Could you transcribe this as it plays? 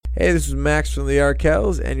Hey, this is Max from the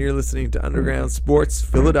Arkells, and you're listening to Underground Sports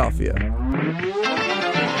Philadelphia.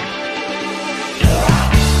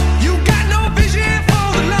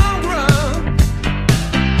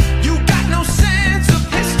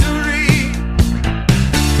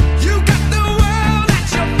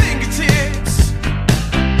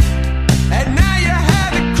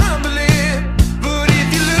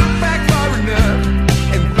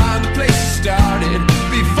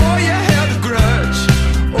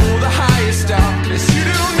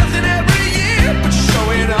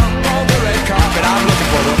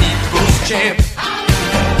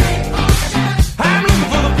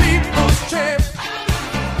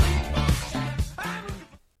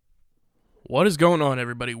 What is going on,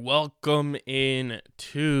 everybody? Welcome in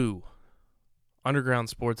to Underground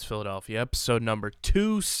Sports Philadelphia, episode number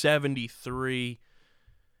 273.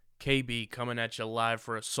 KB coming at you live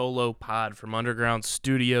for a solo pod from Underground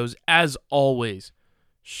Studios. As always,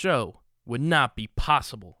 show would not be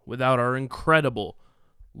possible without our incredible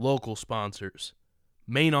local sponsors.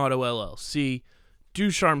 Main Auto LLC,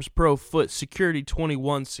 Ducharme's Pro Foot, Security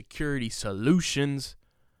 21 Security Solutions,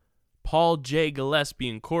 Paul J. Gillespie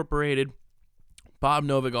Incorporated, Bob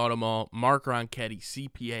Novak Auto Mall, Mark Ronchetti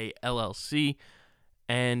CPA LLC,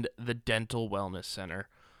 and the Dental Wellness Center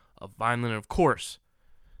of Vineland. Of course,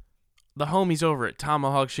 the homies over at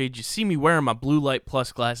Tomahawk Shades. You see me wearing my Blue Light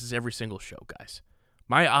Plus glasses every single show, guys.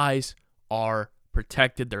 My eyes are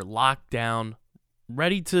protected. They're locked down,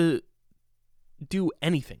 ready to do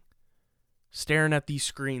anything. Staring at these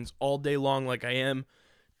screens all day long like I am,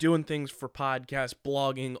 doing things for podcasts,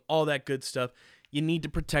 blogging, all that good stuff. You need to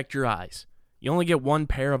protect your eyes. You only get one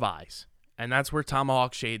pair of eyes, and that's where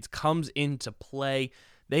Tomahawk Shades comes into play.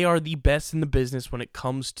 They are the best in the business when it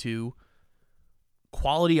comes to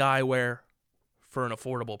quality eyewear for an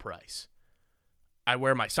affordable price. I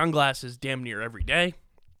wear my sunglasses damn near every day.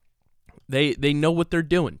 They know what they're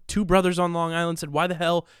doing. Two brothers on Long Island said, why the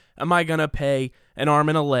hell am I going to pay an arm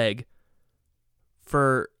and a leg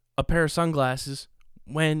for a pair of sunglasses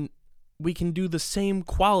when we can do the same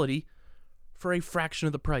quality for a fraction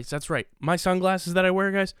of the price? That's right. My sunglasses that I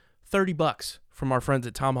wear, guys, $30 from our friends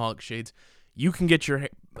at Tomahawk Shades. You can get your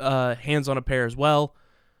hands on a pair as well.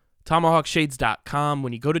 TomahawkShades.com.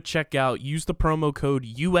 When you go to checkout, use the promo code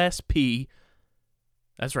USP.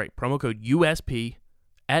 That's right, promo code USP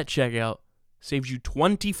at checkout. Saves you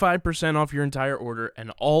 25% off your entire order,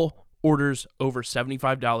 and all orders over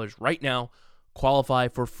 $75 right now qualify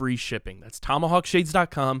for free shipping. That's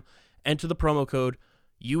TomahawkShades.com. Enter the promo code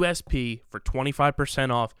USP for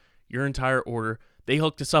 25% off your entire order. They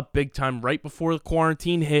hooked us up big time right before the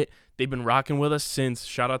quarantine hit. They've been rocking with us since.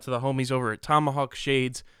 Shout out to the homies over at Tomahawk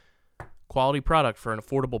Shades. Quality product for an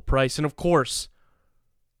affordable price. And of course,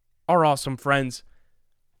 our awesome friends,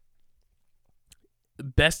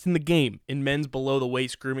 best in the game in men's below the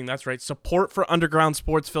waist grooming. That's right. Support for Underground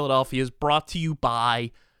Sports Philadelphia is brought to you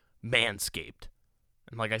by Manscaped.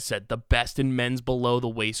 And like I said, the best in men's below the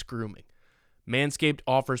waist grooming. Manscaped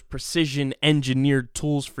offers precision-engineered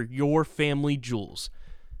tools for your family jewels.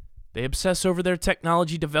 They obsess over their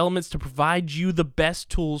technology developments to provide you the best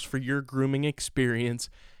tools for your grooming experience,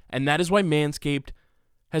 and that is why Manscaped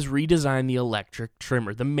has redesigned the electric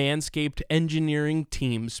trimmer. The Manscaped engineering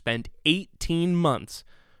team spent 18 months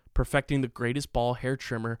perfecting the greatest ball hair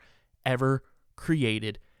trimmer ever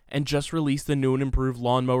created and just released the new and improved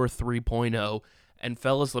Lawnmower 3.0. And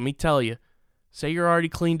fellas, let me tell you, say you're already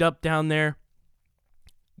cleaned up down there,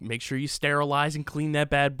 make sure you sterilize and clean that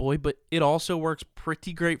bad boy, but it also works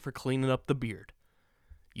pretty great for cleaning up the beard.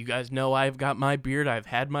 You guys know I've got my beard. I've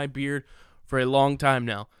had my beard for a long time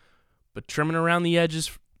now, but trimming around the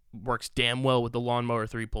edges works damn well with the Lawnmower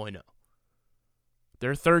 3.0.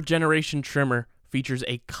 Their third-generation trimmer features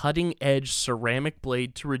a cutting-edge ceramic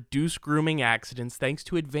blade to reduce grooming accidents thanks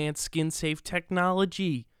to advanced skin-safe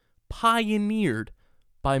technology pioneered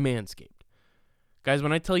by Manscaped. Guys,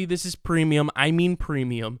 when I tell you this is premium, I mean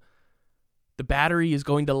premium. The battery is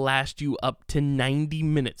going to last you up to 90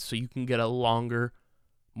 minutes, so you can get a longer,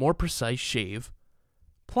 more precise shave.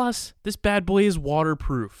 Plus, this bad boy is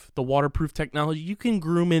waterproof. The waterproof technology, you can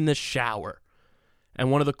groom in the shower.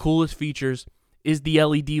 And one of the coolest features is the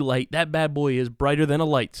LED light. That bad boy is brighter than a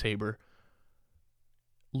lightsaber.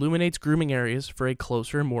 Illuminates grooming areas for a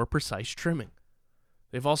closer and more precise trimming.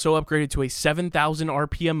 They've also upgraded to a 7,000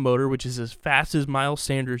 RPM motor, which is as fast as Miles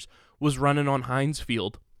Sanders was running on Heinz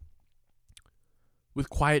Field. With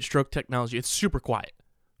quiet stroke technology. It's super quiet.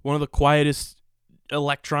 One of the quietest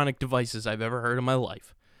electronic devices I've ever heard in my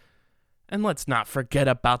life. And let's not forget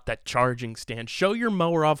about that charging stand. Show your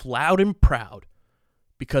mower off loud and proud,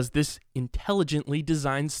 because this intelligently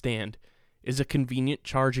designed stand is a convenient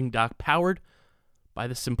charging dock powered by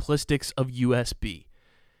the simplistics of USB.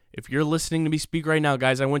 If you're listening to me speak right now,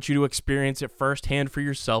 guys, I want you to experience it firsthand for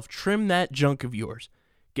yourself. Trim that junk of yours.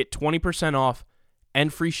 Get 20% off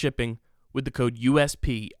and free shipping with the code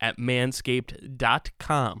USP at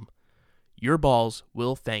manscaped.com. Your balls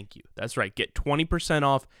will thank you. That's right. Get 20%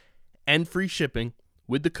 off and free shipping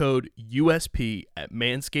with the code USP at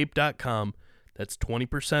manscaped.com. That's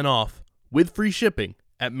 20% off with free shipping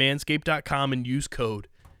at manscaped.com and use code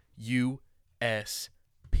USP.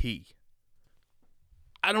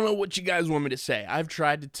 I don't know what you guys want me to say. I've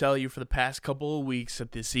tried to tell you for the past couple of weeks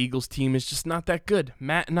that this Eagles team is just not that good.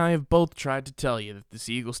 Matt and I have both tried to tell you that this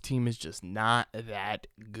Eagles team is just not that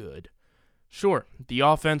good. Sure, the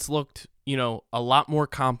offense looked, a lot more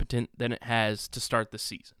competent than it has to start the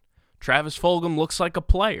season. Travis Fulgham looks like a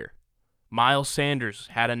player. Miles Sanders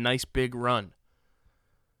had a nice big run.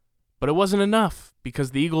 But it wasn't enough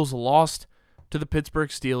because the Eagles lost to the Pittsburgh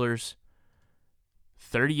Steelers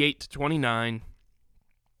 38-29.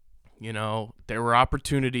 There were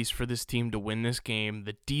opportunities for this team to win this game.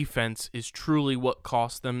 The defense is truly what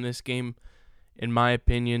cost them this game, in my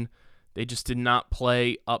opinion. They just did not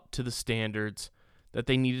play up to the standards that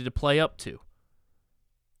they needed to play up to.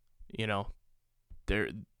 There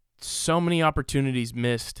so many opportunities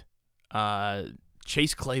missed.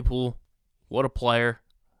 Chase Claypool, what a player.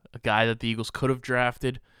 A guy that the Eagles could have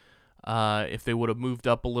drafted if they would have moved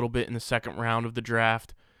up a little bit in the second round of the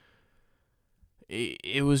draft.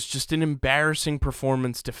 It was just an embarrassing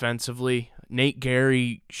performance defensively. Nate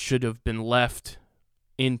Gary should have been left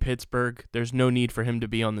in Pittsburgh. There's no need for him to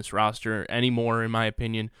be on this roster anymore, in my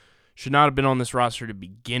opinion. Should not have been on this roster to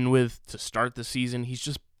begin with, to start the season. He's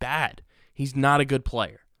just bad. He's not a good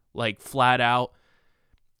player. Like, flat out,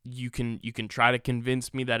 you can try to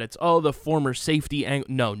convince me that it's, the former safety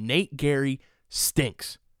angle. No, Nate Gary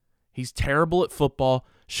stinks. He's terrible at football,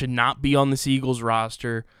 should not be on this Eagles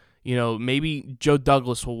roster. Maybe Joe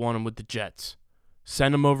Douglas will want him with the Jets.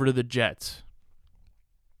 Send him over to the Jets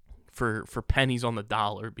for pennies on the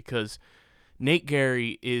dollar, because Nate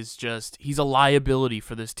Gary is he's a liability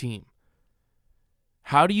for this team.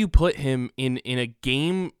 How do you put him in a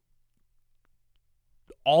game-altering,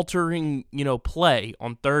 play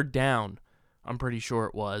on third down, I'm pretty sure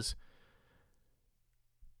it was,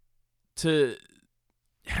 to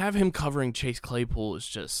have him covering Chase Claypool is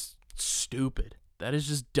just stupid. That is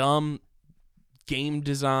just dumb game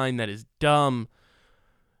design. That is dumb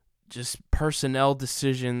just personnel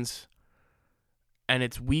decisions. And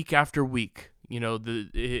it's week after week.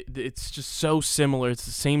 It's just so similar. It's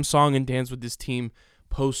the same song and dance with this team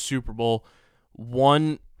post-Super Bowl.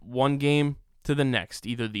 One game to the next.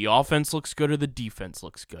 Either the offense looks good or the defense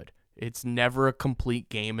looks good. It's never a complete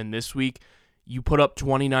game. And this week, you put up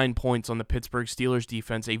 29 points on the Pittsburgh Steelers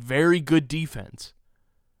defense, a very good defense.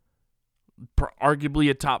 Arguably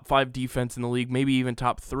a top 5 defense in the league, maybe even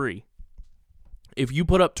top 3. If you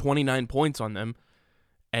put up 29 points on them,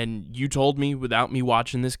 and you told me without me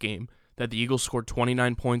watching this game that the Eagles scored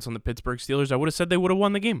 29 points on the Pittsburgh Steelers, I would have said they would have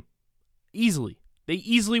won the game. Easily. They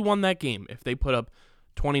easily won that game if they put up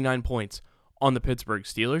 29 points on the Pittsburgh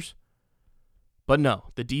Steelers. But no,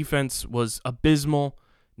 the defense was abysmal.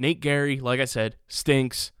 Nate Gary, like I said,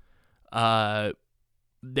 stinks. They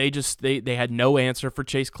had no answer for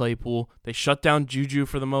Chase Claypool. They shut down Juju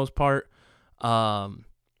for the most part. And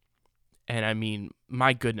I mean,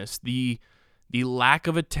 my goodness, the lack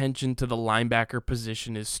of attention to the linebacker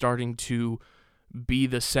position is starting to be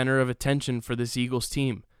the center of attention for this Eagles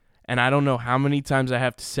team. And I don't know how many times I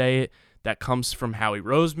have to say it. That comes from Howie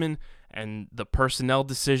Roseman and the personnel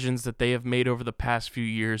decisions that they have made over the past few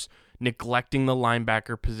years. Neglecting the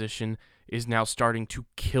linebacker position is now starting to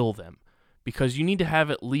kill them. Because you need to have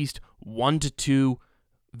at least 1 to 2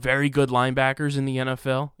 very good linebackers in the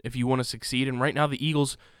NFL if you want to succeed. And right now, if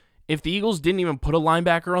the Eagles didn't even put a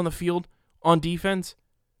linebacker on the field on defense,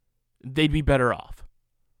 they'd be better off.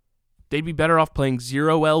 They'd be better off playing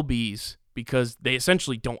 0 LBs because they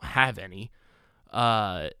essentially don't have any.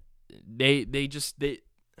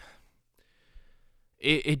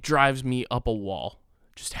 It drives me up a wall.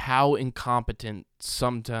 Just how incompetent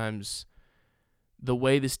sometimes the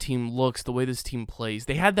way this team looks, the way this team plays.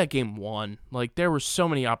 They had that game won. Like, there were so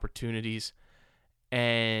many opportunities,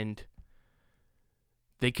 and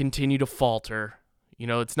they continue to falter.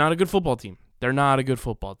 It's not a good football team. They're not a good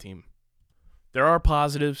football team. There are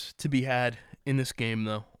positives to be had in this game,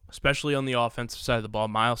 though, especially on the offensive side of the ball.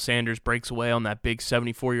 Miles Sanders breaks away on that big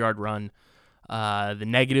 74-yard run. The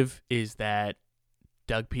negative is that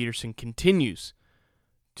Doug Peterson continues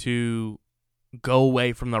to go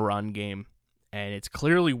away from the run game. And it's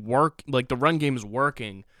clearly the run game is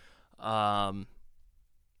working.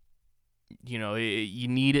 You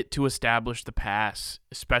need it to establish the pass,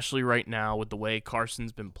 especially right now with the way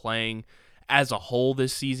Carson's been playing as a whole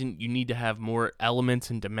this season. You need to have more elements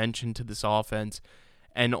and dimension to this offense,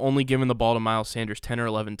 and only giving the ball to Miles Sanders 10 or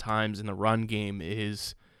 11 times in the run game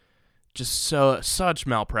is just such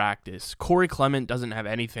malpractice. Corey Clement doesn't have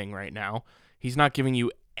anything right now. He's not giving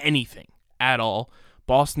you anything at all.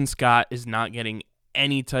 Boston Scott is not getting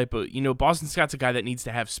any type of, Boston Scott's a guy that needs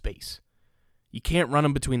to have space. You can't run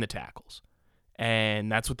him between the tackles.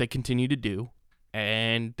 And that's what they continue to do.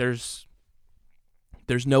 And there's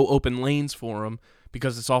no open lanes for him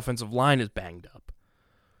because this offensive line is banged up.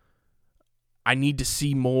 I need to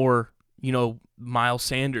see more, Miles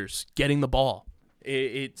Sanders getting the ball.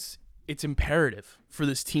 It's imperative for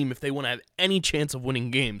this team. If they want to have any chance of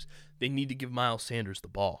winning games, they need to give Miles Sanders the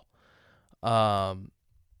ball.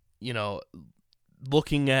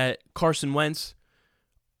 Looking at Carson Wentz,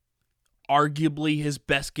 arguably his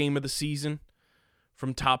best game of the season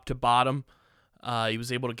from top to bottom. He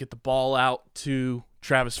was able to get the ball out to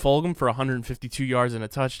Travis Fulgham for 152 yards and a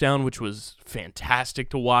touchdown, which was fantastic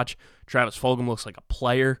to watch. Travis Fulgham looks like a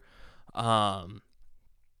player. And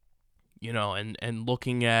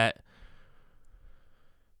looking at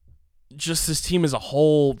just this team as a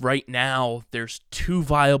whole right now, there's two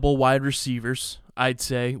viable wide receivers, I'd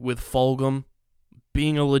say, with Fulgham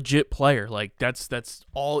being a legit player. Like, that's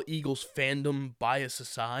all Eagles fandom bias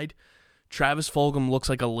aside. Travis Fulgham looks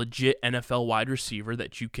like a legit NFL wide receiver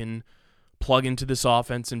that you can plug into this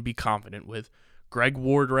offense and be confident with. Greg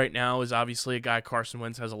Ward right now is obviously a guy Carson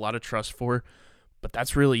Wentz has a lot of trust for, but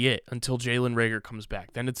that's really it until Jalen Reagor comes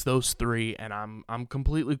back. Then it's those three, and I'm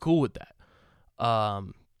completely cool with that.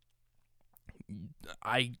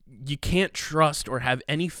 You can't trust or have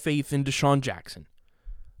any faith in Deshaun Jackson.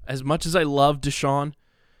 As much as I love Deshaun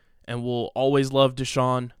and will always love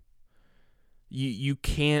Deshaun, you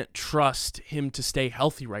can't trust him to stay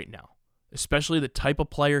healthy right now, especially the type of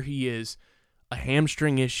player he is. A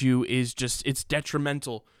hamstring issue is it's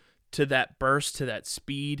detrimental to that burst, to that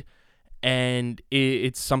speed, and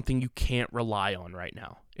it's something you can't rely on right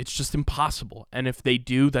now. It's just impossible. And if they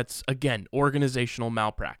do, that's, again, organizational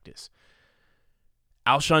malpractice.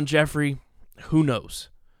 Alshon Jeffrey, who knows?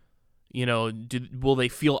 Will they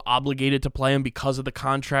feel obligated to play him because of the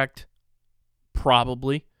contract?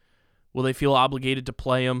 Probably. Will they feel obligated to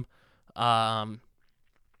play him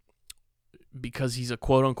because he's a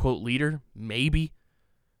quote-unquote leader? Maybe.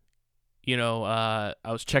 I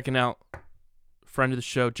was checking out friend of the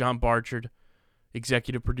show, John Barchard,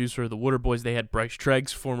 executive producer of the Water Boys. They had Bryce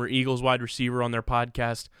Treggs, former Eagles wide receiver, on their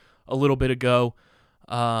podcast a little bit ago.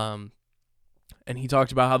 And he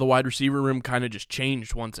talked about how the wide receiver room kind of just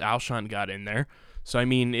changed once Alshon got in there. So, I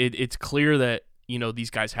mean, it's clear that, these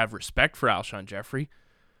guys have respect for Alshon Jeffrey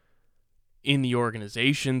in the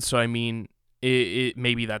organization. So, I mean, it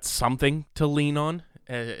maybe that's something to lean on,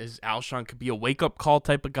 as Alshon could be a wake-up call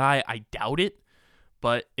type of guy. I doubt it,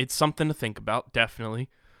 but it's something to think about, definitely.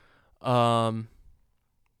 The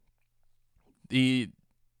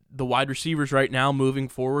wide receivers right now moving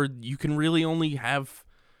forward, you can really only have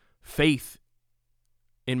faith,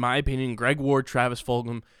 in my opinion, Greg Ward, Travis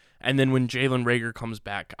Fulgham, and then when Jalen Reagor comes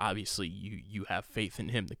back, obviously you have faith in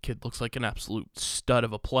him. The kid looks like an absolute stud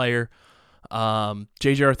of a player.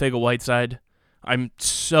 J.J. Arcega-Whiteside, I'm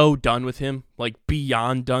so done with him, like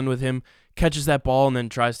beyond done with him. Catches that ball and then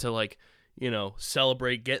tries to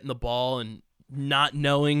celebrate getting the ball and not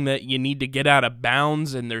knowing that you need to get out of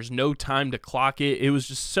bounds and there's no time to clock it. It was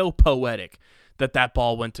just so poetic that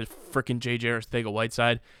ball went to freaking J.J.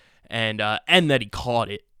 Arcega-Whiteside. And that he caught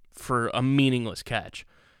it for a meaningless catch.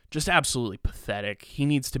 Just absolutely pathetic. He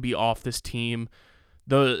needs to be off this team.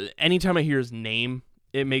 Anytime I hear his name,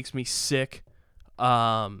 it makes me sick.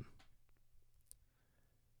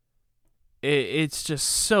 It's just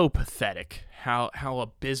so pathetic how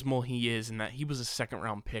abysmal he is, and that he was a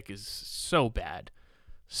second-round pick is so bad.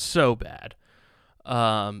 So bad.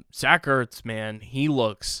 Zach Ertz, man, he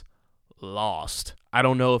looks lost. I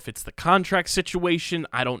don't know if it's the contract situation.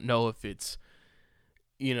 I don't know if it's,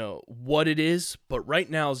 what it is. But right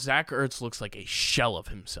now, Zach Ertz looks like a shell of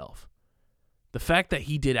himself. The fact that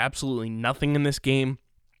he did absolutely nothing in this game,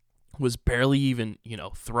 was barely even,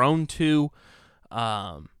 thrown to.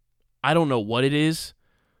 I don't know what it is,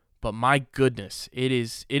 but my goodness, it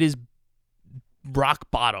is rock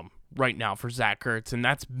bottom right now for Zach Ertz, and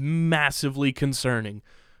that's massively concerning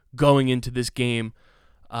going into this game.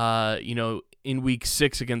 In Week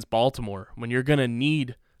 6 against Baltimore, when you're going to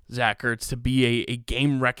need Zach Ertz to be a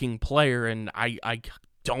game-wrecking player, and I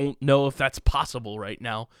don't know if that's possible right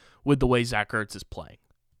now with the way Zach Ertz is playing.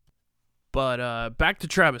 But back to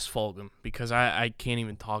Travis Fulgham, because I can't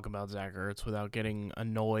even talk about Zach Ertz without getting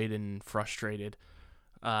annoyed and frustrated.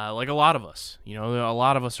 Like a lot of us. A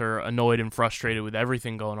lot of us are annoyed and frustrated with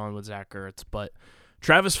everything going on with Zach Ertz. But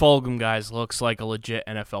Travis Fulgham, guys, looks like a legit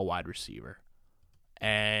NFL wide receiver.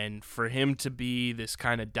 And for him to be this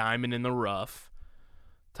kind of diamond in the rough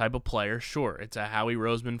type of player, sure, it's a Howie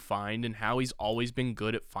Roseman find, and Howie's always been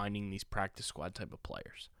good at finding these practice squad type of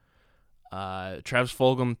players. Travis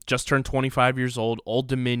Fulgham just turned 25 years old. Old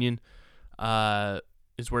Dominion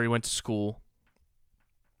is where he went to school.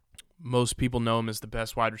 Most people know him as the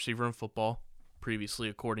best wide receiver in football, previously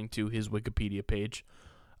according to his Wikipedia page.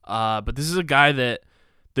 But this is a guy that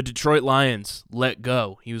the Detroit Lions let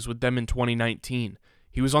go. He was with them in 2019.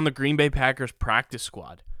 He was on the Green Bay Packers practice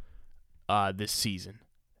squad this season.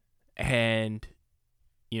 And,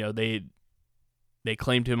 they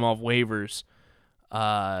claimed him off waivers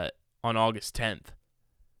on August 10th,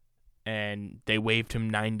 and they waived him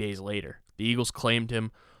 9 days later. The Eagles claimed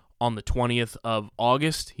him on the 20th of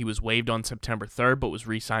August. He was waived on September 3rd, but was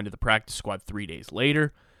re-signed to the practice squad 3 days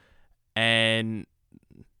later, and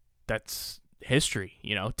that's history.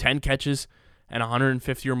 10 catches and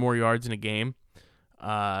 150 or more yards in a game.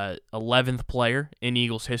 11th player in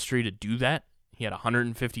Eagles history to do that. He had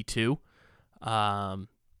 152,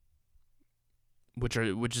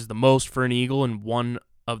 which is the most for an Eagle in one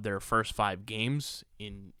of their first 5 games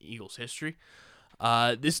in Eagles history.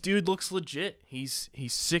 This dude looks legit. He's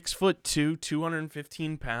 6'2",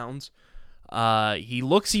 215 pounds. He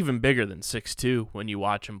looks even bigger than 6'2" when you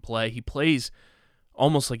watch him play. He plays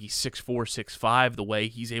almost like he's 6'4", 6'5", the way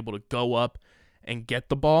he's able to go up and get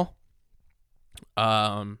the ball.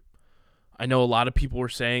 I know a lot of people were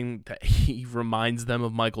saying that he reminds them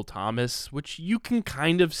of Michael Thomas, which you can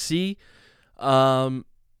kind of see.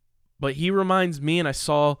 But he reminds me, and I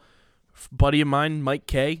saw a buddy of mine, Mike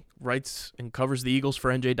Kay, writes and covers the Eagles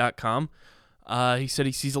for NJ.com. He said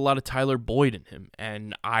he sees a lot of Tyler Boyd in him,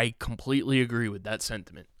 and I completely agree with that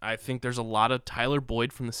sentiment. I think there's a lot of Tyler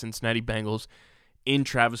Boyd from the Cincinnati Bengals in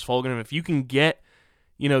Travis Fulgham. And if you can get,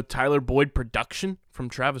 Tyler Boyd production from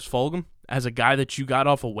Travis Fulgham as a guy that you got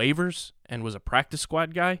off of waivers and was a practice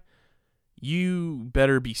squad guy, you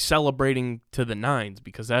better be celebrating to the nines,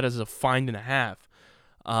 because that is a find and a half.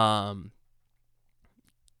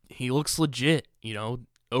 He looks legit,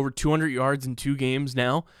 over 200 yards in 2 games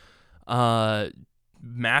now.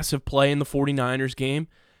 Massive play in the 49ers game,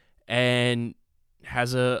 and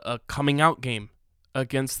has a coming out game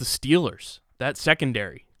against the Steelers. That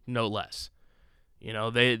secondary, no less.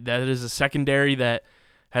 That is a secondary that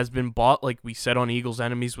has been bought, like we said on Eagles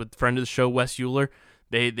Enemies with friend of the show, Wes Euler.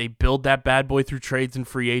 They build that bad boy through trades and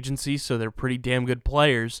free agency, so they're pretty damn good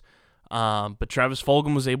players. But Travis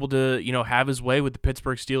Fulgham was able to, have his way with the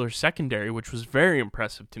Pittsburgh Steelers secondary, which was very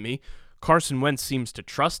impressive to me. Carson Wentz seems to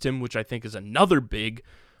trust him, which I think is another big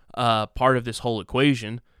part of this whole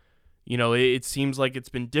equation. It seems like it's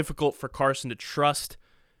been difficult for Carson to trust,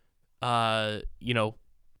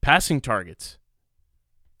 passing targets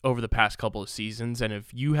over the past couple of seasons. And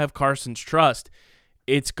if you have Carson's trust,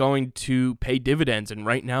 it's going to pay dividends. And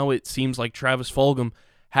right now it seems like Travis Fulgham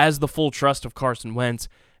has the full trust of Carson Wentz.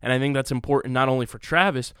 And I think that's important not only for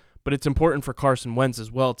Travis, but it's important for Carson Wentz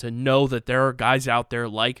as well, to know that there are guys out there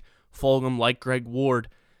like Fulgham, like Greg Ward,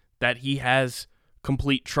 that he has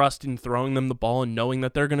complete trust in throwing them the ball and knowing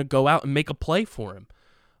that they're going to go out and make a play for him.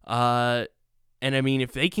 And I mean,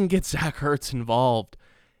 if they can get Zach Ertz involved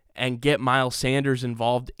and get Miles Sanders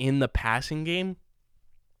involved in the passing game,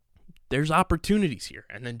 there's opportunities here.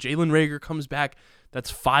 And then Jalen Reagor comes back.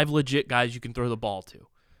 That's 5 legit guys you can throw the ball to.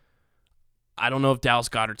 I don't know if Dallas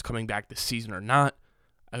Goedert's coming back this season or not.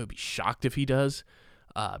 I would be shocked if he does,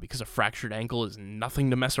 because a fractured ankle is nothing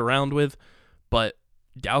to mess around with. But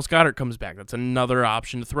Dallas Goedert comes back. That's another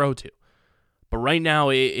option to throw to. But right now,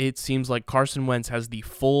 it seems like Carson Wentz has the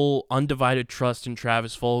full, undivided trust in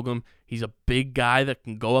Travis Fulgham. He's a big guy that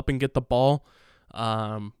can go up and get the ball.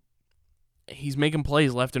 He's making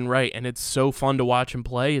plays left and right, and it's so fun to watch him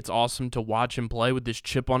play. It's awesome to watch him play with this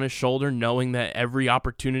chip on his shoulder, knowing that every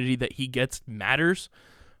opportunity that he gets matters,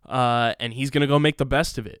 and he's going to go make the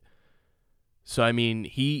best of it. So, I mean,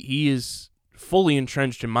 he is fully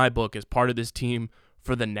entrenched in my book as part of this team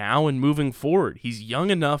for the now and moving forward. He's young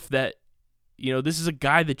enough that, this is a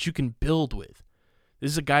guy that you can build with.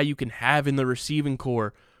 This is a guy you can have in the receiving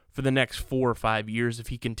core for the next 4 or 5 years if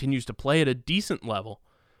he continues to play at a decent level.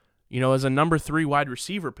 As a number 3 wide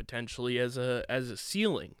receiver, potentially as a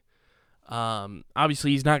ceiling.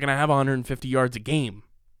 Obviously, he's not going to have 150 yards a game.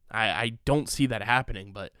 I don't see that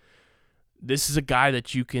happening, but this is a guy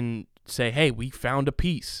that you can say, hey, we found a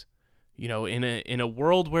piece. in a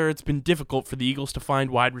world where it's been difficult for the Eagles to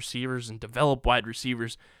find wide receivers and develop wide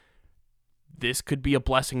receivers, this could be a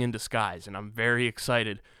blessing in disguise, and I'm very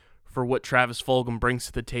excited for what Travis Fulgham brings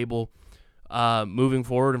to the table moving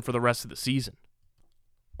forward and for the rest of the season.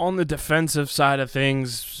 On the defensive side of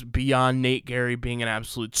things, beyond Nate Gerry being an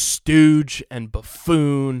absolute stooge and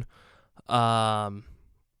buffoon, I'm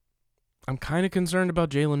kind of concerned about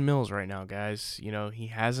Jalen Mills right now, guys. He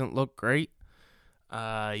hasn't looked great.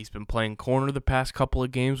 He's been playing corner the past couple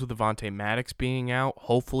of games with Avonte Maddox being out.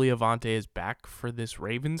 Hopefully Avonte is back for this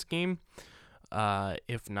Ravens game.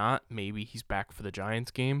 If not, maybe he's back for the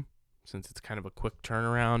Giants game, since it's kind of a quick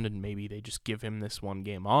turnaround and maybe they just give him this one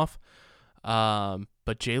game off.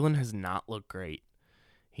 But Jalen has not looked great.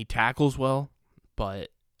 He tackles well, but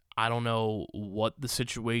I don't know what the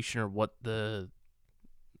situation or what the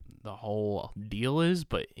whole deal is,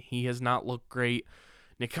 but he has not looked great.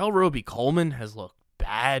 Nickel Roby-Coleman has looked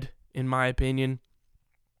bad, in my opinion.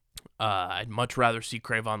 I'd much rather see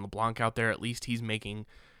Cre'Von LeBlanc out there. At least he's making,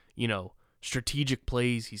 strategic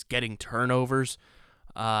plays. He's getting turnovers.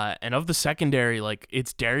 And of the secondary,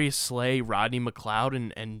 it's Darius Slay, Rodney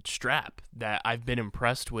McLeod, and Strap that I've been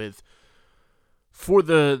impressed with for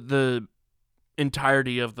the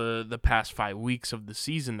entirety of the past 5 weeks of the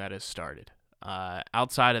season that has started.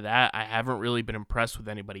 Outside of that, I haven't really been impressed with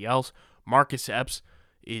anybody else. Marcus Epps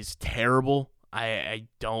is terrible. I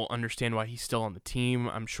don't understand why he's still on the team.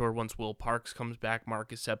 I'm sure once Will Parks comes back,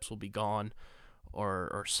 Marcus Epps will be gone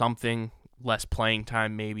or something. Less playing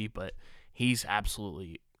time maybe, but he's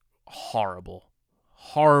absolutely horrible.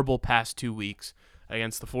 Horrible past 2 weeks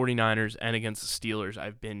against the 49ers and against the Steelers.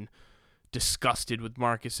 I've been disgusted with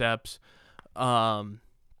Marcus Epps. Not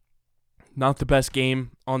the best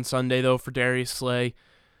game on Sunday, though, for Darius Slay.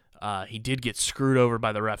 He did get screwed over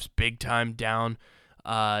by the refs big time down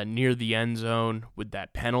near the end zone with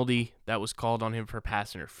that penalty that was called on him for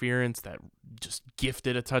pass interference that just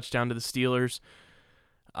gifted a touchdown to the Steelers.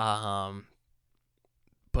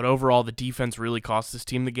 But overall, the defense really cost this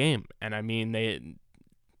team the game. And, I mean, they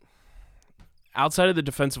outside of the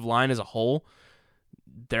defensive line as a whole,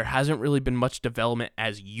 there hasn't really been much development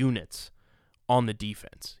as units on the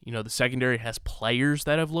defense. The secondary has players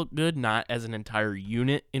that have looked good, not as an entire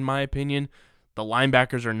unit, in my opinion. The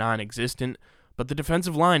linebackers are non-existent, but the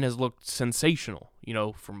defensive line has looked sensational.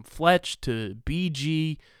 From Fletch to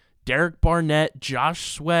BG, Derek Barnett,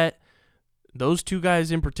 Josh Sweat, those two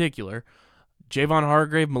guys in particular, Javon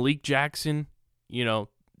Hargrave, Malik Jackson, the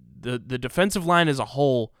defensive line as a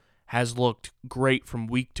whole has looked great from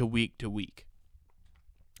week to week to week.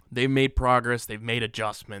 They've made progress. They've made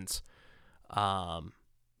adjustments.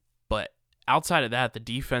 But outside of that, the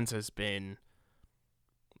defense has been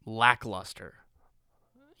lackluster,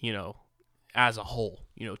 as a whole,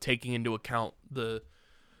 taking into account the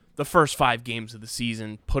first 5 games of the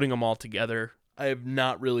season, putting them all together. I have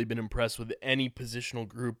not really been impressed with any positional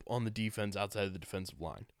group on the defense outside of the defensive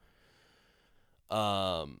line.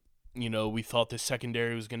 We thought the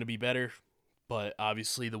secondary was going to be better, but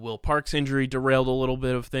obviously the Will Parks injury derailed a little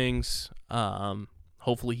bit of things.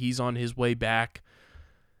 Hopefully he's on his way back.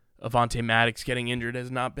 Avonte Maddox getting injured has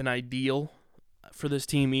not been ideal for this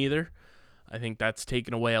team either. I think that's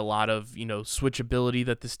taken away a lot of, switchability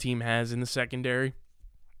that this team has in the secondary.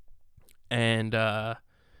 And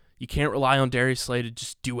you can't rely on Darius Slay to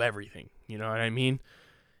just do everything. You know what I mean?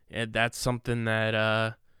 And that's something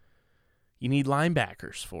that you need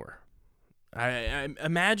linebackers for. I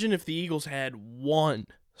imagine if the Eagles had one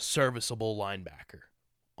serviceable linebacker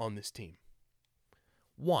on this team.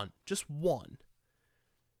 Just one.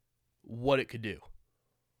 What it could do.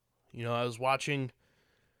 I've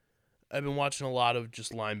been watching a lot of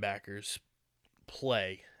just linebackers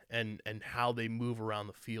play and how they move around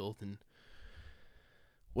the field, and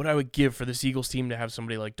what I would give for this Eagles team to have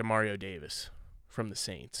somebody like Demario Davis from the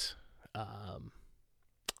Saints.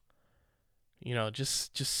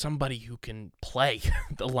 Just somebody who can play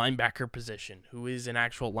the linebacker position, who is an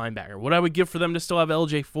actual linebacker. What I would give for them to still have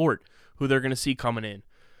LJ Fort, who they're going to see coming in,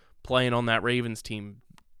 playing on that Ravens team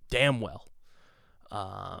damn well.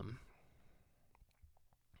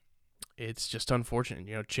 It's just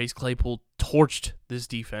unfortunate. Chase Claypool torched this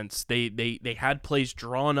defense. They had plays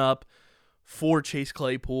drawn up for Chase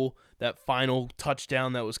Claypool. That final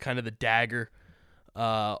touchdown that was kind of the dagger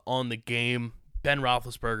on the game. Ben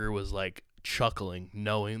Roethlisberger was chuckling,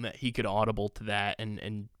 knowing that he could audible to that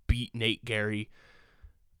and beat Nate Gerry,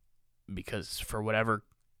 because for whatever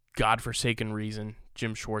godforsaken reason,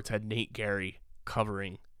 Jim Schwartz had Nate Gerry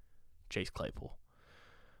covering Chase Claypool.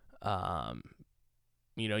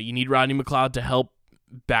 You need Rodney McLeod to help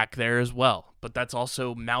back there as well. But that's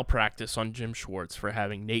also malpractice on Jim Schwartz for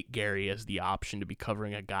having Nate Gary as the option to be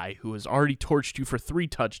covering a guy who has already torched you for 3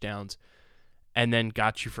 touchdowns and then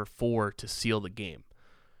got you for 4 to seal the game.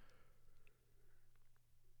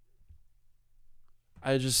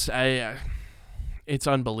 It's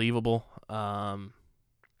unbelievable.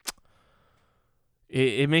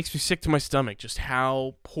 It makes me sick to my stomach just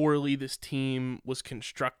how poorly this team was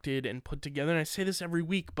constructed and put together. And I say this every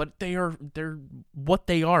week, but they're what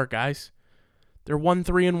they are, guys. They're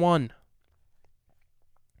 1-3-1.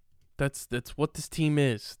 That's what this team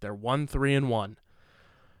is. They're 1-3-1.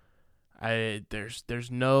 There's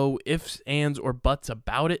no ifs, ands, or buts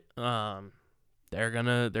about it. They're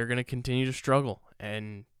gonna continue to struggle,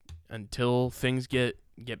 and until things get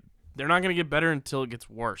they're not gonna get better until it gets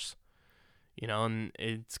worse. And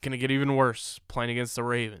it's going to get even worse playing against the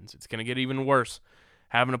Ravens. It's going to get even worse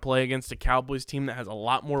having to play against a Cowboys team that has a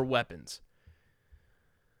lot more weapons.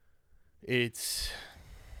 It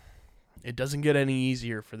doesn't get any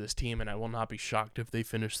easier for this team, and I will not be shocked if they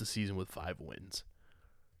finish the season with 5 wins.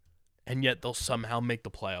 And yet they'll somehow make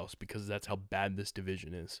the playoffs because that's how bad this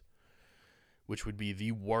division is, which would be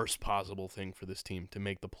the worst possible thing for this team to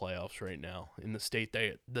make the playoffs right now in the state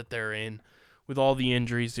that they're in. With all the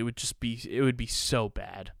injuries, it would be so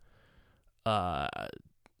bad. This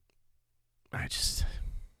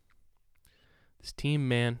team,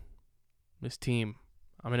 man. This team.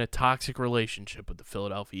 I'm in a toxic relationship with the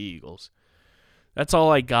Philadelphia Eagles. That's all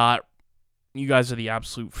I got. You guys are the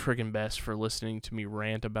absolute friggin' best for listening to me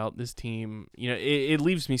rant about this team. It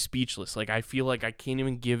leaves me speechless. Like, I feel like I can't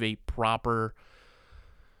even give a proper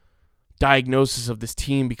diagnosis of this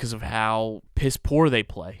team because of how piss poor they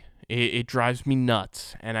play. It drives me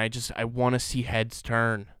nuts, and I want to see heads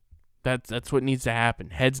turn. That's what needs to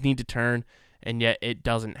happen. Heads need to turn, and yet it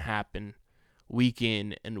doesn't happen week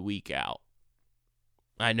in and week out.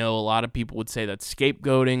 I know a lot of people would say that's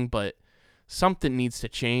scapegoating, but something needs to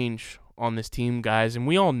change on this team, guys, and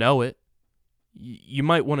we all know it. You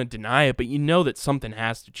might want to deny it, but you know that something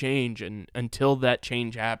has to change, and until that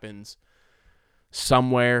change happens,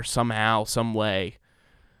 somewhere, somehow, some way,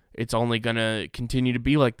 it's only going to continue to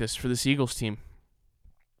be like this for this Eagles team.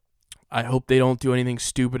 I hope they don't do anything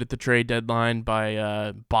stupid at the trade deadline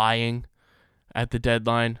by buying at the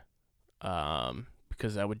deadline,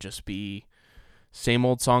 because that would just be same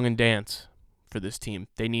old song and dance for this team.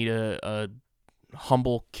 They need a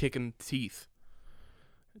humble kick in the teeth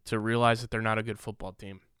to realize that they're not a good football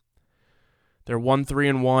team. They're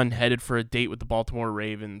 1-3-1, headed for a date with the Baltimore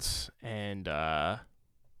Ravens, and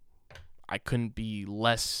I couldn't be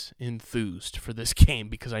less enthused for this game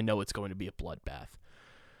because I know it's going to be a bloodbath.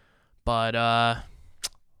 But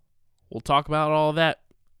we'll talk about all of that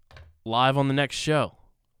live on the next show.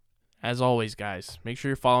 As always, guys, make sure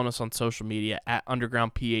you're following us on social media at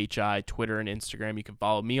UndergroundPHI, Twitter and Instagram. You can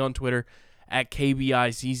follow me on Twitter at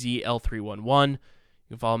KBIZZL311. You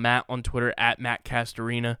can follow Matt on Twitter at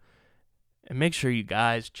MattCastorina. And make sure you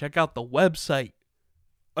guys check out the website,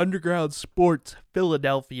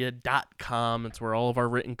 UndergroundSportsPhiladelphia.com. It's where all of our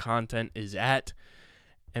written content is at.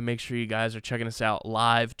 And make sure you guys are checking us out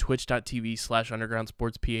live,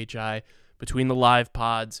 twitch.tv/UndergroundSportsPHI. Between the live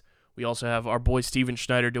pods, we also have our boy Steven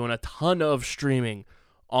Schneider doing a ton of streaming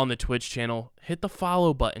on the Twitch channel. Hit the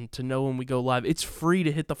follow button to know when we go live. It's free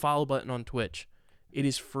to hit the follow button on Twitch. It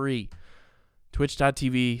is free.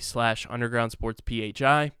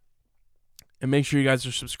 Twitch.tv/UndergroundSportsPHI. And make sure you guys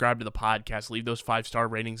are subscribed to the podcast. Leave those 5-star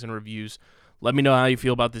ratings and reviews. Let me know how you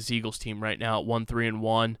feel about this Eagles team right now at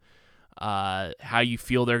 1-3-1. How you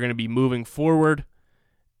feel they're going to be moving forward.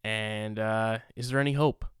 And is there any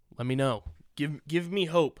hope? Let me know. Give me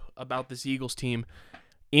hope about this Eagles team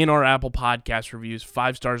in our Apple Podcast reviews.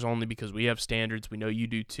 5 stars only because we have standards. We know you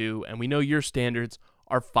do too. And we know your standards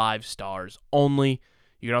are 5 stars only.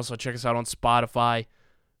 You can also check us out on Spotify,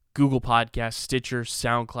 Google Podcasts, Stitcher,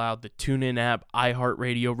 SoundCloud, the TuneIn app,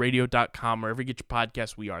 iHeartRadio, radio.com, wherever you get your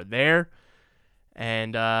podcasts, we are there.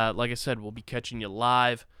 And like I said, we'll be catching you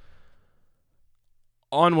live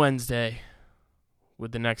on Wednesday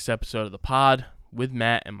with the next episode of the pod with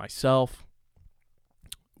Matt and myself,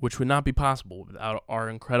 which would not be possible without our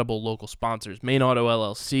incredible local sponsors, Main Auto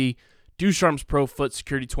LLC, Ducharme's Pro Foot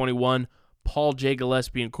Security 21, Paul J.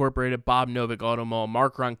 Gillespie Incorporated, Bob Novick Automo,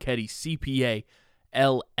 Mark Ronchetti, CPA,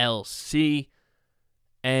 LLC,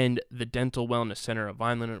 and the Dental Wellness Center of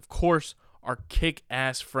Vineland. And, of course, our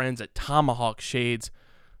kick-ass friends at Tomahawk Shades,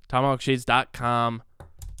 TomahawkShades.com.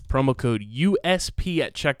 Promo code USP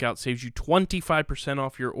at checkout saves you 25%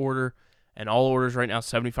 off your order, and all orders right now,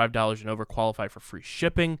 $75 and over, qualify for free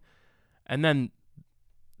shipping. And then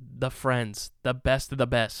the friends, the best of the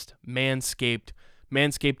best, Manscaped.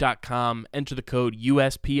 Manscaped.com. Enter the code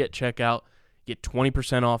USP at checkout. Get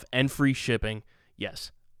 20% off and free shipping.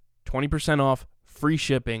 Yes, 20% off, free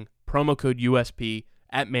shipping. Promo code USP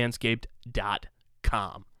at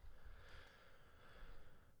Manscaped.com.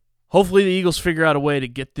 Hopefully the Eagles figure out a way to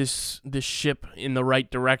get this ship in the right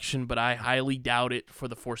direction, but I highly doubt it for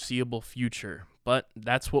the foreseeable future. But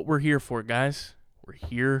that's what we're here for, guys. We're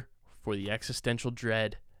here for the existential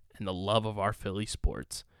dread and the love of our Philly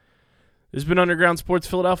sports. This has been Underground Sports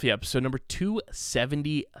Philadelphia, episode number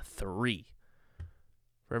 273.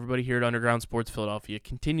 For everybody here at Underground Sports Philadelphia,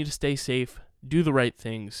 continue to stay safe, do the right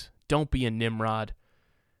things, don't be a Nimrod,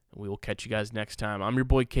 and we will catch you guys next time. I'm your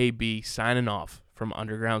boy KB, signing off from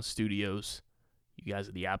Underground Studios. You guys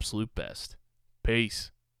are the absolute best.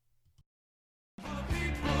 Peace.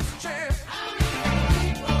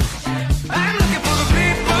 I